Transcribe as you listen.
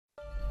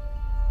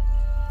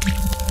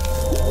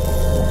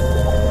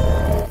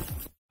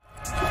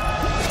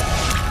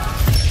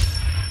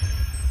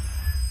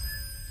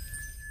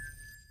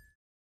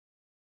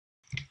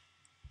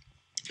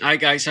Hi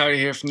guys, Harry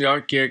here from the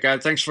Art Gear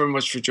Guide. Thanks very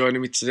much for joining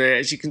me today.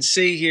 As you can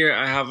see here,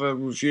 I have a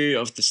review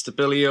of the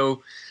Stabilo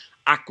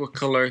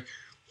Aquacolor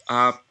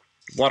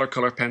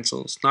watercolor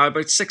pencils. Now,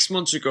 about 6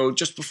 months ago,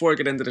 just before I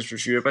get into this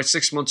review, about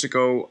 6 months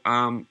ago,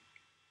 I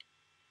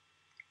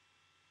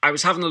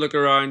was having a look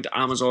around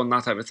Amazon,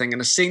 that type of thing,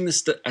 and I seen a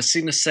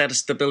set of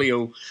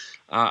Stabilo.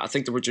 I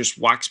think they were just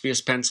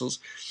wax-based pencils,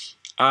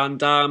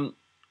 and I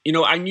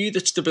knew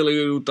that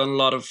Stabilo done a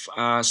lot of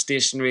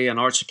stationery and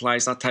art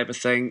supplies, that type of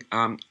thing.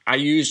 I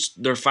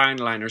used their fine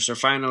liners. Their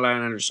fine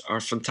liners are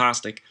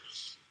fantastic.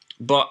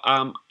 But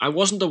I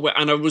wasn't aware,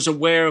 and I was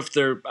aware of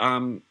their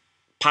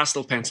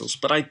pastel pencils,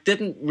 but I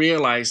didn't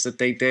realize that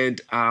they did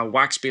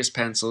wax-based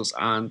pencils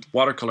and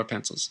watercolor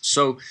pencils.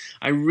 So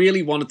I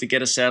really wanted to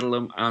get a set of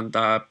them and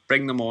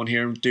bring them on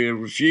here and do a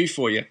review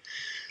for you.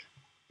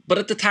 But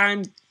at the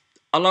time,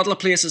 a lot of the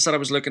places that I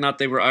was looking at,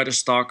 they were out of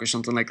stock or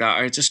something like that.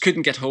 I just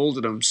couldn't get hold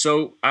of them.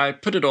 So I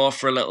put it off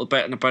for a little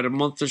bit, and about a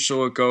month or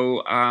so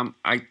ago,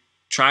 I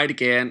tried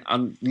again,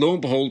 and lo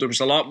and behold, there was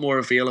a lot more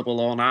available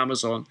on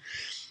Amazon.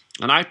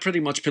 And I pretty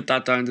much put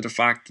that down to the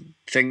fact that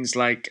things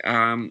like,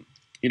 for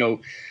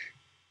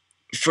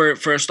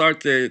a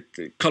start, the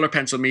colour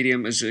pencil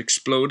medium has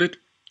exploded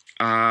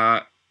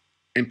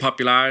in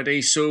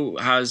popularity. So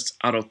has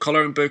adult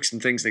colouring books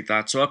and things like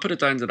that. So I put it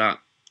down to that.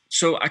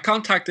 So I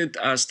contacted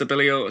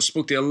Stabilo. I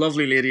spoke to a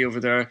lovely lady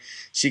over there.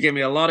 She gave me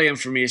a lot of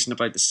information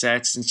about the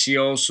sets, and she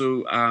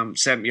also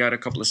sent me out a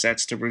couple of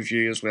sets to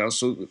review as well.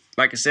 So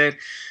like I said,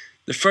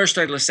 the first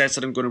out of the sets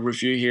that I'm going to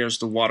review here is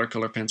the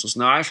watercolor pencils.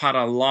 Now, I've had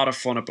a lot of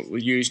fun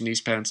with using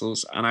these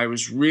pencils, and I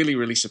was really,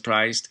 really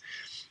surprised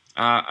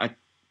at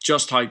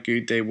just how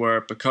good they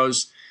were,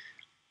 because,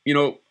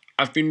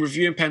 I've been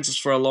reviewing pencils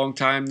for a long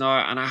time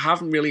now, and I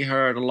haven't really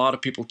heard a lot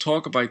of people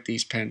talk about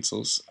these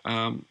pencils,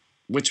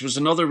 which was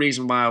another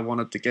reason why I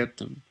wanted to get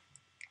them.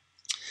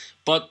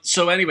 But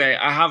so anyway,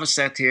 I have a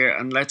set here,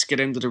 and let's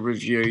get into the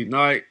review.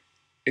 Now,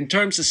 in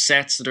terms of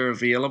sets that are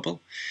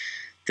available,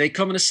 they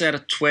come in a set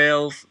of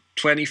 12,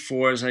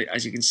 24,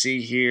 as you can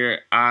see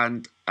here,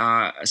 and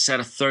a set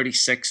of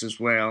 36 as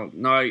well.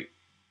 Now,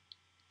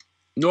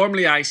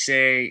 normally I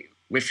say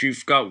if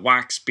you've got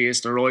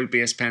wax-based or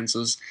oil-based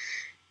pencils,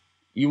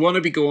 you want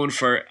to be going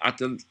for at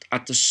the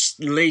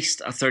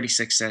least a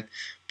 36 set.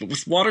 But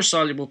with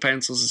water-soluble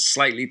pencils, it's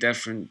slightly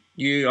different.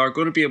 You are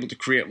going to be able to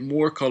create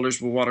more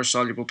colours with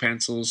water-soluble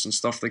pencils and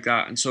stuff like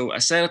that. And so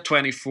a set of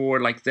 24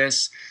 like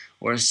this,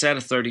 or a set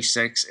of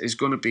 36, is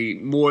going to be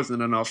more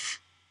than enough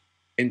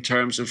in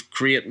terms of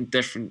creating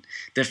different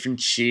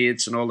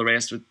shades and all the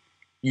rest of it.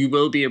 You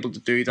will be able to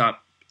do that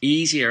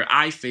easier,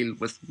 I feel,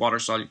 with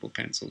water-soluble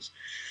pencils.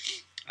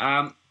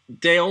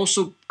 They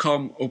also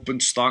come open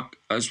stock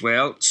as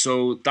well,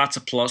 so that's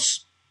a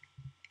plus.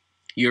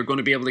 You're going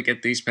to be able to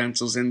get these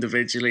pencils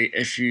individually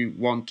if you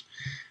want.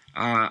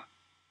 That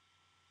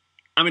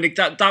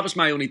was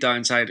my only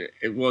downside.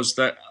 It was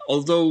that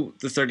although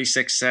the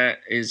 36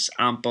 set is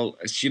ample,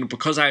 it's,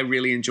 because I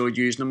really enjoyed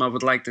using them, I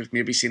would like to have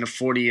maybe seen a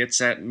 48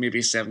 set and maybe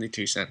a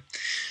 72 set.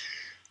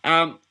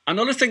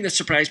 Another thing that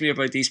surprised me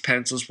about these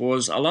pencils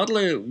was a lot of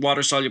the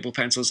water-soluble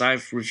pencils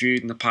I've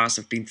reviewed in the past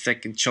have been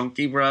thick and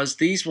chunky, whereas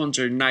these ones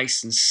are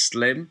nice and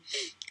slim.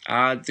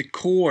 The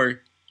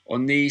core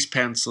on these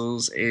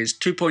pencils is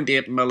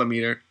 2.8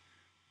 millimeter,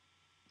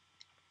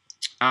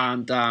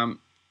 and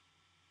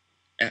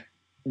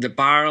the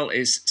barrel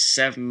is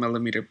 7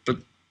 millimeter. But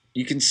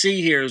you can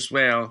see here as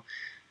well,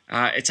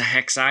 it's a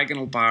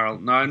hexagonal barrel.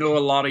 Now, I know a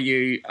lot of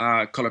you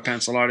colour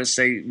pencil artists,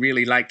 they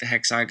really like the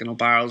hexagonal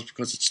barrels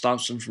because it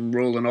stops them from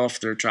rolling off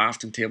their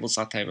drafting tables,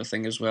 that type of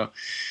thing as well.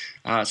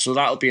 So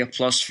that'll be a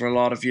plus for a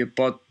lot of you.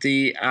 But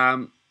the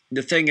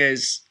thing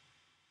is,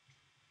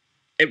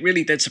 it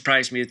really did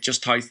surprise me at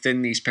just how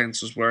thin these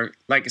pencils were.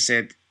 Like I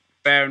said,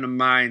 bearing in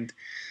mind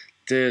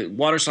the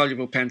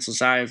water-soluble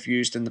pencils I have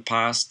used in the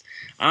past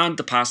and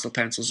the pastel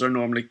pencils are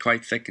normally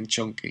quite thick and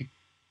chunky.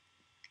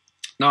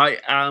 Now,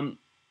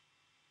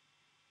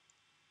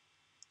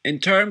 in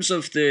terms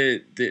of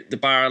the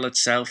barrel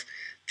itself,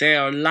 they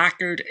are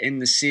lacquered in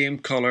the same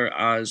colour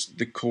as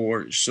the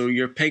core. So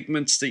your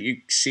pigments that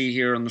you see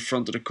here on the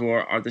front of the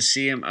core are the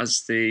same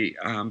as the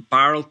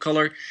barrel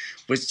colour,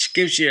 which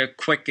gives you a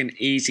quick and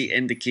easy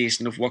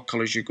indication of what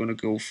colours you're going to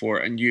go for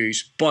and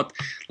use. But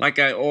like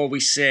I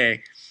always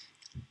say,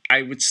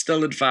 I would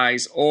still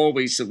advise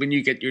always that when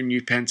you get your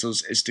new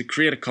pencils is to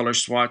create a colour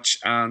swatch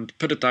and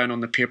put it down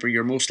on the paper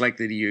you're most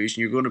likely to use,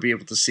 and you're going to be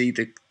able to see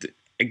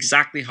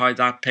exactly how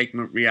that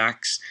pigment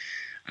reacts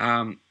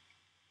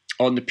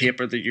on the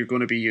paper that you're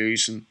going to be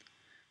using,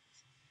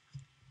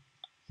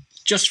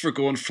 just for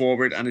going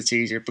forward. And it's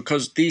easier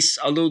because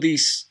although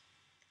these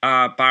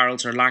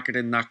barrels are lacquered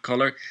in that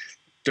colour,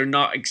 they're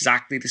not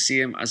exactly the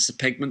same as the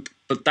pigment,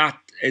 but that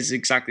is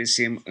exactly the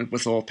same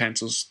with all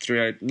pencils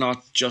throughout,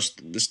 not just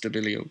the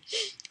Stabilo.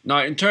 Now,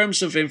 in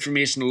terms of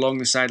information along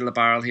the side of the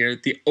barrel here,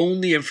 the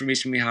only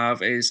information we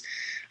have is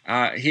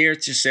here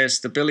it just says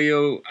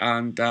Stabilo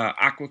and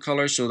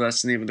Aquacolor, so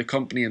that's the name of the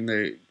company and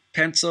the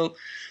pencil.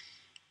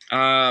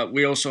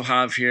 We also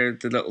have here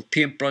the little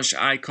paintbrush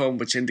icon,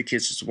 which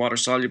indicates it's a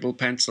water-soluble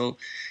pencil.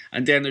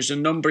 And then there's a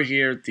number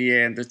here at the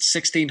end. It's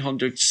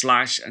 1600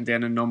 / and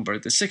then a number.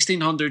 The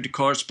 1600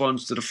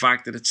 corresponds to the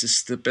fact that it's a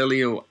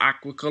Stabilo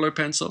Aquacolor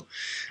pencil.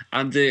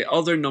 And the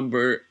other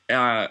number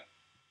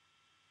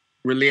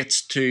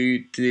relates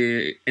to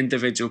the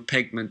individual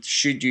pigment,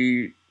 should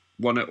you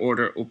want to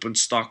order open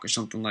stock or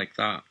something like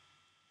that.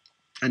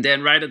 And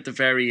then right at the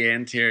very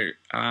end here,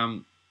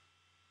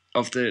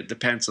 of the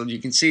pencil, you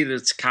can see that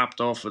it's capped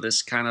off with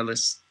this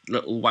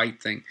little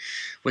white thing,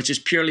 which is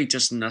purely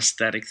just an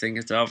aesthetic thing.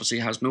 It obviously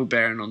has no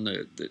bearing on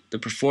the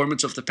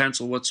performance of the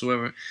pencil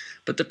whatsoever.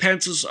 But the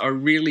pencils are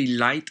really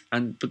light,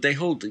 but they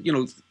hold,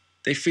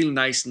 they feel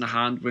nice in the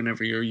hand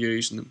whenever you're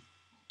using them.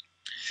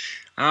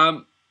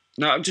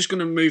 Now I'm just going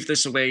to move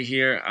this away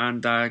here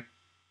and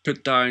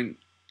put down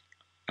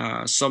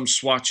some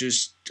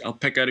swatches. I'll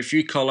pick out a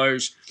few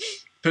colors,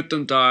 put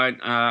them down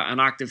and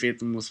activate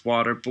them with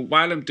water. But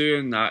while I'm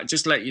doing that,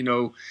 just let you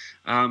know,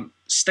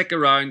 stick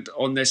around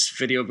on this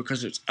video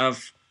because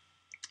I've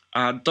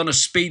done a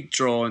speed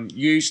drawing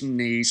using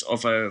these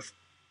of a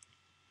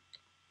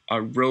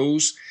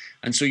rose,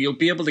 and so you'll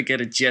be able to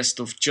get a gist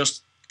of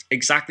just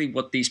exactly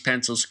what these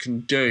pencils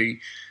can do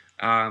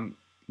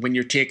when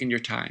you're taking your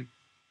time.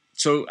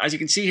 So as you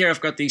can see here,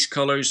 I've got these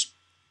colors,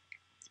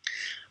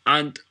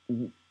 and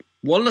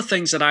one of the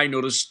things that I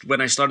noticed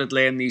when I started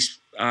laying these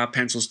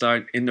pencils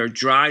down in their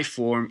dry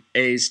form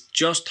is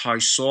just how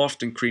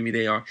soft and creamy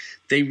they are.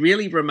 They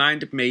really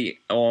reminded me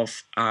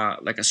of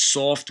like a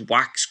soft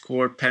wax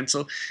core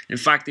pencil. In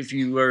fact, if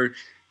you were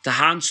to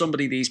hand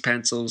somebody these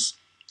pencils,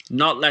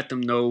 not let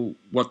them know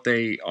what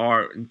they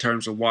are in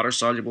terms of water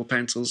soluble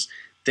pencils,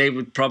 they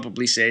would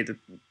probably say that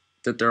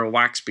they're a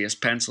wax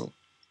based pencil.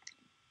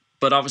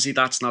 But obviously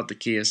that's not the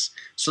case.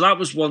 So that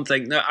was one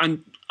thing. Now,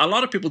 and a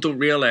lot of people don't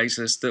realize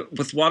this, that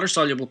with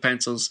water-soluble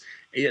pencils,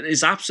 it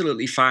is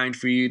absolutely fine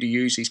for you to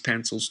use these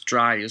pencils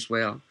dry as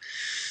well.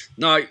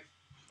 Now,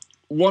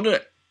 one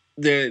of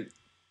the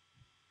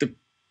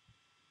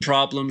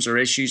problems or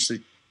issues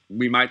that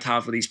we might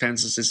have with these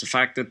pencils is the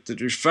fact that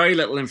there's very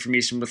little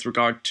information with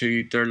regard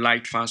to their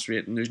light fast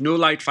rating. There's no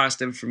light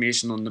fast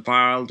information on the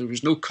barrel. There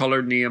was no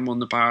color name on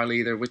the barrel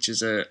either, which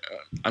is a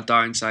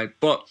downside.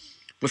 But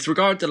with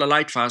regard to the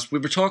light fast, we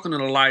were talking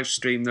on a live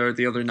stream there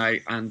the other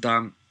night, and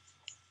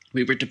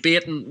we were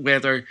debating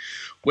whether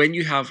when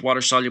you have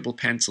water-soluble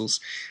pencils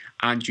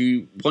and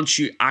once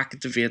you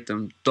activate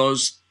them,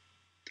 does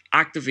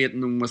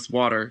activating them with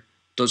water,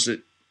 does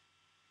it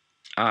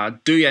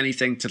do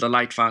anything to the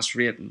light fast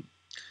rating?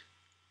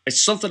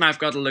 It's something I've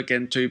got to look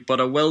into,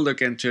 but I will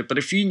look into it. But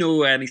if you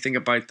know anything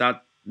about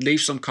that,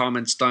 leave some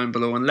comments down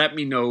below and let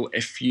me know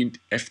if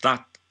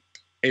that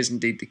is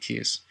indeed the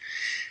case.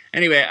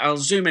 Anyway, I'll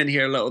zoom in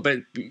here a little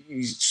bit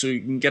so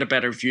you can get a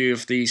better view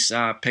of these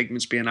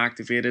pigments being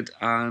activated.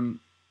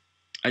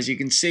 As you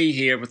can see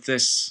here with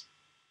this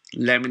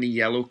lemony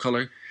yellow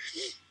color,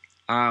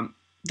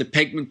 the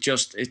pigment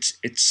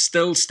it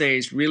still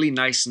stays really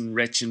nice and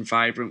rich and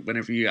vibrant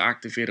whenever you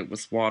activate it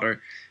with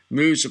water.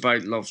 Moves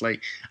about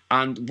lovely.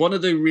 And one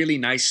of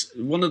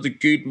the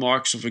good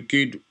marks of a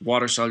good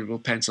water-soluble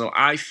pencil,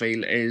 I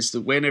feel, is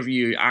that whenever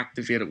you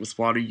activate it with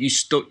water, you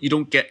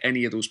don't get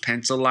any of those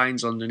pencil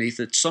lines underneath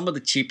it. Some of the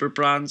cheaper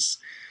brands,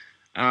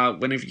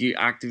 whenever you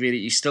activate it,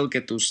 you still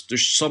get those.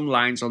 There's some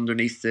lines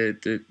underneath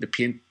the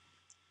paint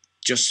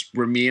just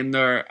remain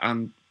there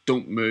and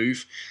don't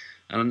move.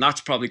 And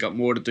that's probably got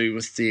more to do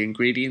with the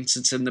ingredients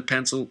that's in the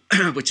pencil,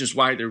 which is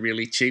why they're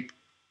really cheap.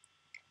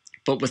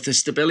 But with the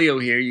Stabilo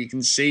here, you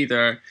can see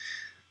there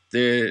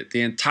the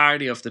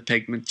entirety of the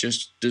pigment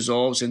just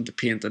dissolves into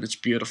paint, and it's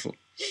beautiful.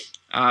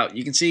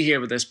 You can see here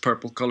with this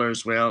purple color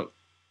as well,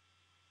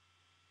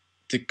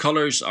 the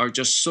colors are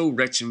just so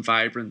rich and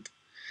vibrant.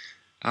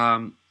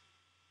 And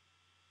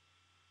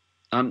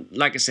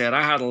like I said,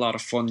 I had a lot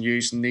of fun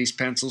using these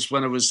pencils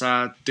when I was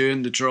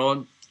doing the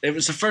drawing. It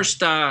was the first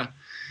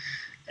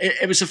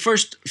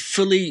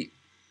fully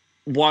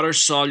water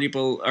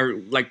soluble or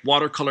like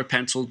watercolor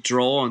pencil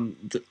drawn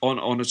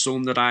on its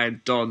own that I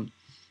had done.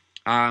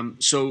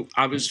 So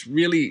I was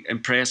really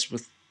impressed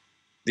with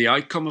the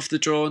outcome of the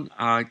drawing.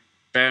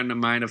 Bearing in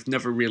mind I've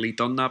never really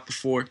done that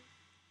before,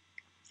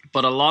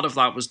 but a lot of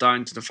that was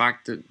down to the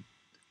fact that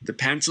the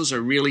pencils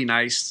are really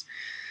nice,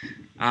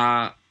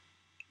 and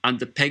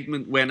the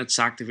pigment when it's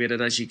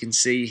activated, as you can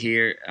see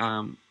here,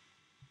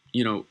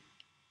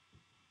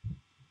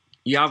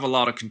 you have a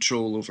lot of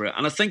control over it.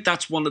 And I think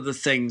that's one of the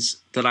things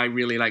that I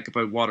really like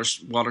about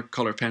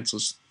watercolor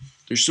pencils.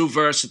 They're so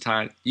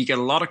versatile. You get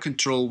a lot of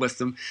control with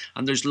them,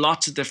 and there's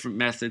lots of different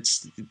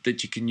methods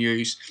that you can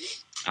use.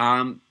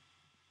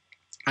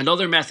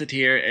 Another method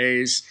here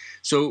is,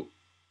 so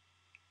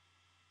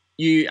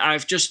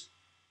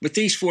with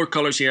these four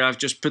colors here, I've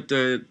just put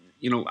the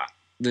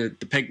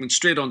pigment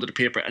straight onto the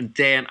paper and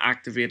then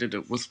activated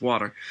it with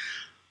water.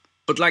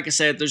 But like I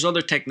said, there's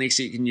other techniques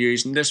that you can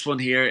use, and this one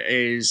here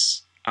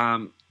is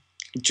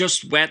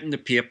just wetting the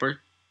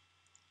paper.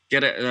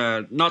 Get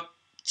it not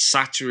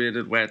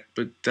saturated wet,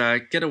 but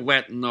get it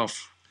wet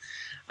enough,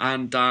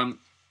 and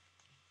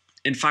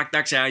In fact,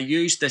 actually, I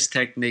used this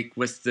technique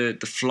with the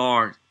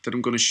flower that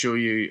I'm going to show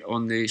you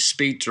on the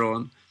speed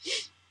drawing.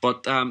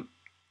 But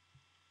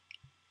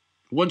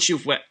once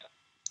you've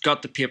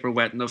got the paper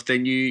wet enough,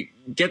 then you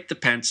get the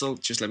pencil.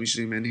 Just let me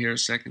zoom in here a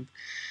second.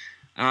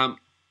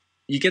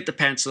 You get the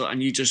pencil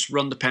and you just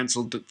run the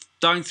pencil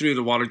down through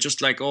the water,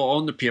 just like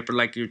on the paper,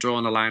 like you're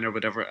drawing a line or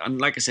whatever.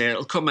 And like I say,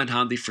 it'll come in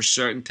handy for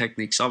certain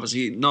techniques.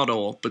 Obviously, not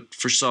all, but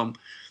for some.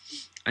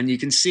 And you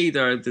can see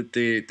there that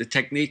the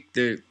technique,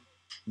 the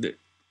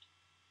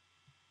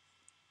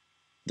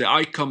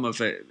outcome of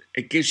it,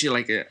 it gives you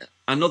like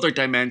another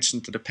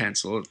dimension to the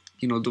pencil.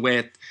 You know, the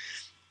way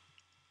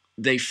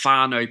they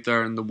fan out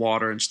there in the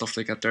water and stuff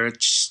like that there.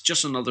 It's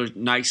just another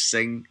nice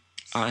thing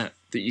that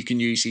you can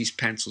use these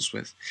pencils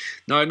with.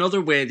 Now,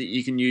 another way that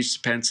you can use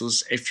the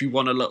pencils if you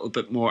want a little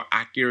bit more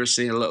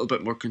accuracy, a little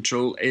bit more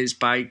control, is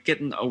by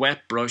getting a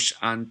wet brush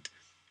and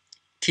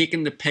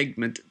taking the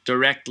pigment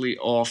directly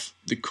off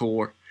the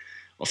core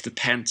of the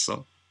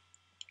pencil.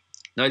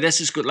 Now,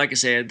 this is good. Like I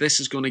said, this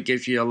is going to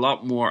give you a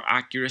lot more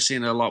accuracy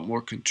and a lot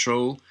more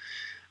control.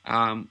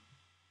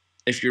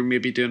 If you're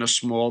maybe doing a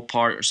small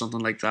part or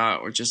something like that,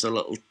 or just a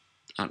little,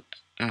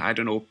 I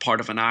don't know, part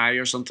of an eye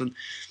or something,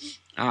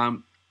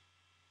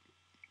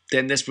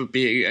 then this would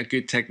be a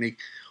good technique.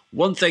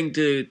 One thing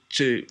to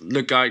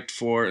look out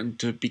for and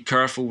to be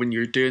careful when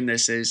you're doing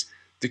this is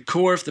the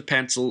core of the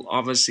pencil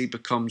obviously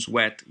becomes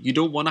wet. You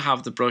don't want to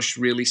have the brush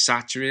really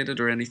saturated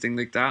or anything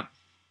like that,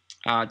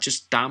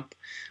 just damp.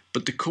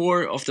 But the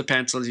core of the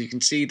pencil, as you can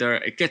see there,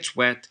 it gets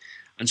wet.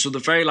 And so the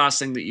very last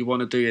thing that you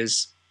want to do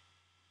is,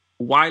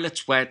 while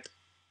it's wet,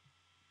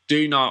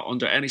 do not,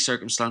 under any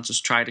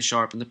circumstances, try to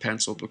sharpen the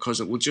pencil,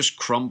 because it will just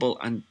crumble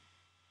and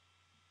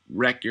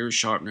wreck your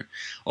sharpener.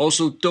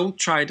 Also, don't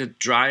try to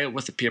dry it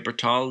with a paper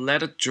towel.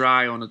 Let it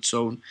dry on its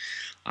own.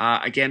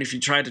 Again, if you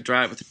try to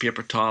dry it with a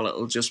paper towel,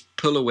 it'll just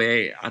pull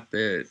away at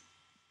the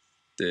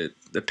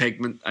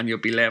pigment and you'll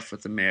be left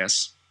with a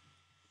mess.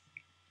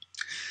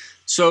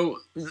 So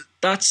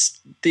that's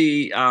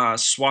the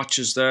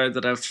swatches there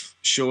that I've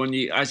shown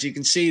you. As you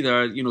can see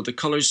there, you know, the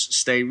colors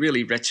stay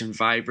really rich and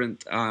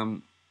vibrant.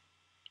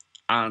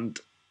 And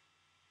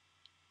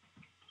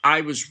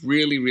I was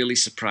really, really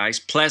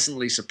surprised,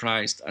 pleasantly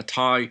surprised at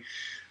how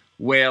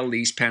well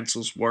these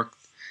pencils work,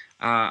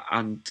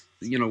 and,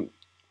 you know,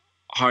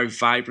 how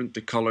vibrant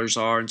the colors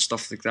are and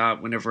stuff like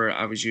that whenever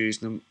I was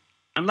using them.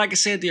 And like I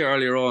said to you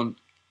earlier on,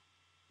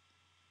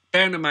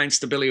 bearing in mind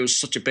Stabilo is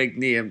such a big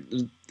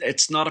name,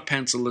 it's not a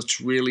pencil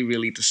that's really,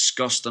 really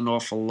discussed an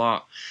awful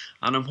lot.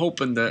 And I'm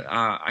hoping that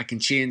I can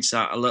change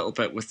that a little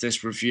bit with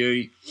this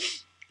review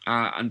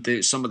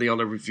and some of the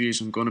other reviews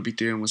I'm going to be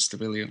doing with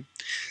Stabilo.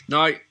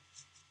 Now,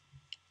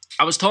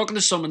 I was talking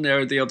to someone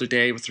there the other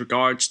day with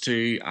regards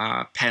to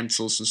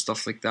pencils and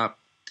stuff like that.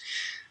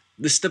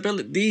 These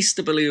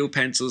Stabilo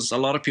pencils, a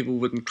lot of people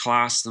wouldn't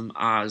class them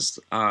as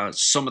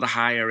some of the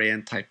higher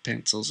end type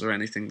pencils or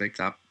anything like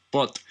that.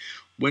 But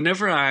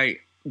whenever I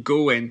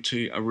go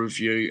into a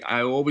review,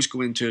 I always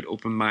go into it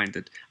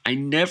open-minded. I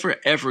never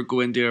ever go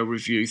into a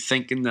review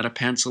thinking that a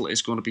pencil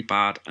is going to be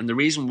bad. And the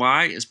reason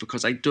why is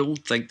because I don't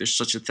think there's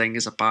such a thing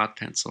as a bad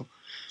pencil.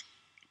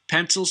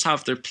 Pencils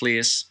have their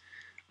place,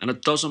 and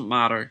it doesn't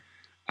matter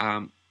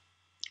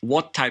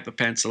what type of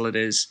pencil it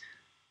is.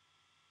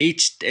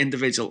 Each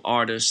individual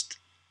artist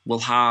will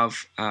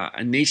have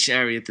a niche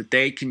area that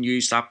they can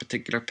use that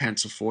particular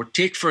pencil for.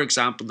 Take, for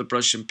example, the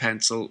brush and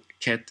pencil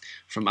kit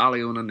from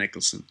Aliona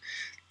Nicholson.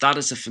 That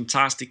is a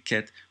fantastic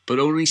kit, but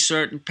only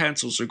certain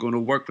pencils are going to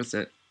work with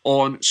it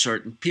on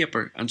certain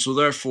paper. And so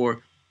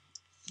therefore,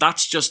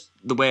 that's just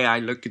the way I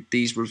look at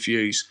these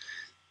reviews.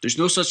 There's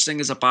no such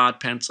thing as a bad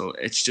pencil.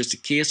 It's just a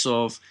case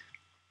of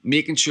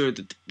making sure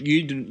that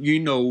you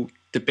know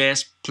the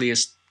best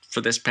place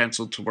for this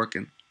pencil to work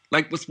in.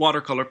 Like with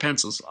watercolor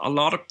pencils, a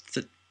lot of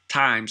the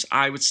times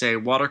I would say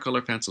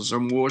watercolor pencils are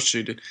more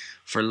suited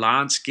for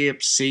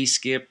landscape,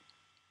 seascape,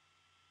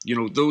 you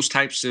know, those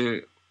types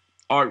of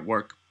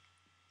artwork,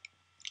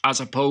 as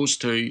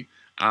opposed to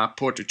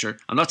portraiture.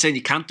 I'm not saying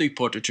you can't do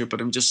portraiture,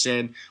 but I'm just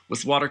saying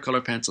with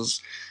watercolor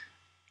pencils,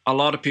 a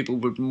lot of people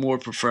would more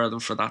prefer them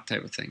for that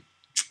type of thing.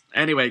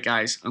 Anyway,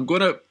 guys, I'm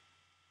going to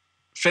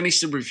finish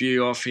the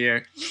review off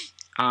here,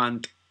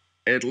 and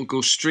it'll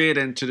go straight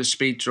into the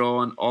speed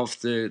drawing of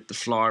the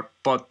flower.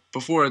 But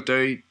before I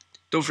do,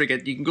 don't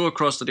forget, you can go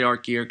across to the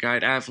Art Gear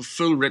Guide. I have a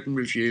full written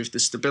review of the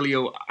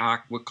Stabilo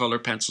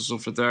Aquacolor pencils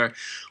over there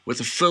with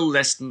a full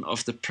listing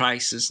of the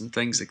prices and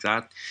things like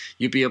that.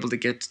 You'll be able to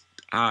get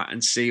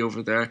and see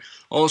over there.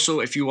 Also,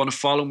 if you want to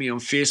follow me on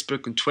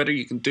Facebook and Twitter,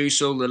 you can do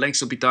so. The links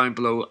will be down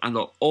below, and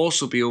they'll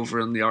also be over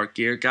in the Art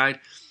Gear Guide.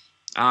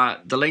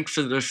 The link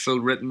for the full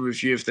written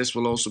review of this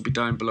will also be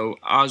down below,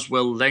 as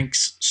will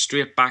links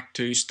straight back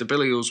to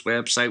Stabilo's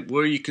website,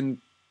 where you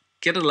can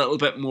get a little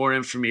bit more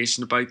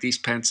information about these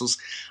pencils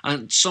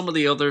and some of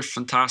the other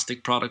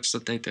fantastic products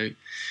that they do.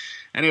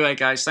 Anyway,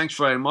 guys, thanks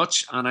very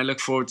much, and I look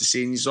forward to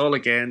seeing you all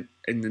again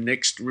in the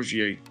next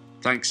review.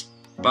 Thanks.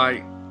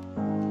 Bye.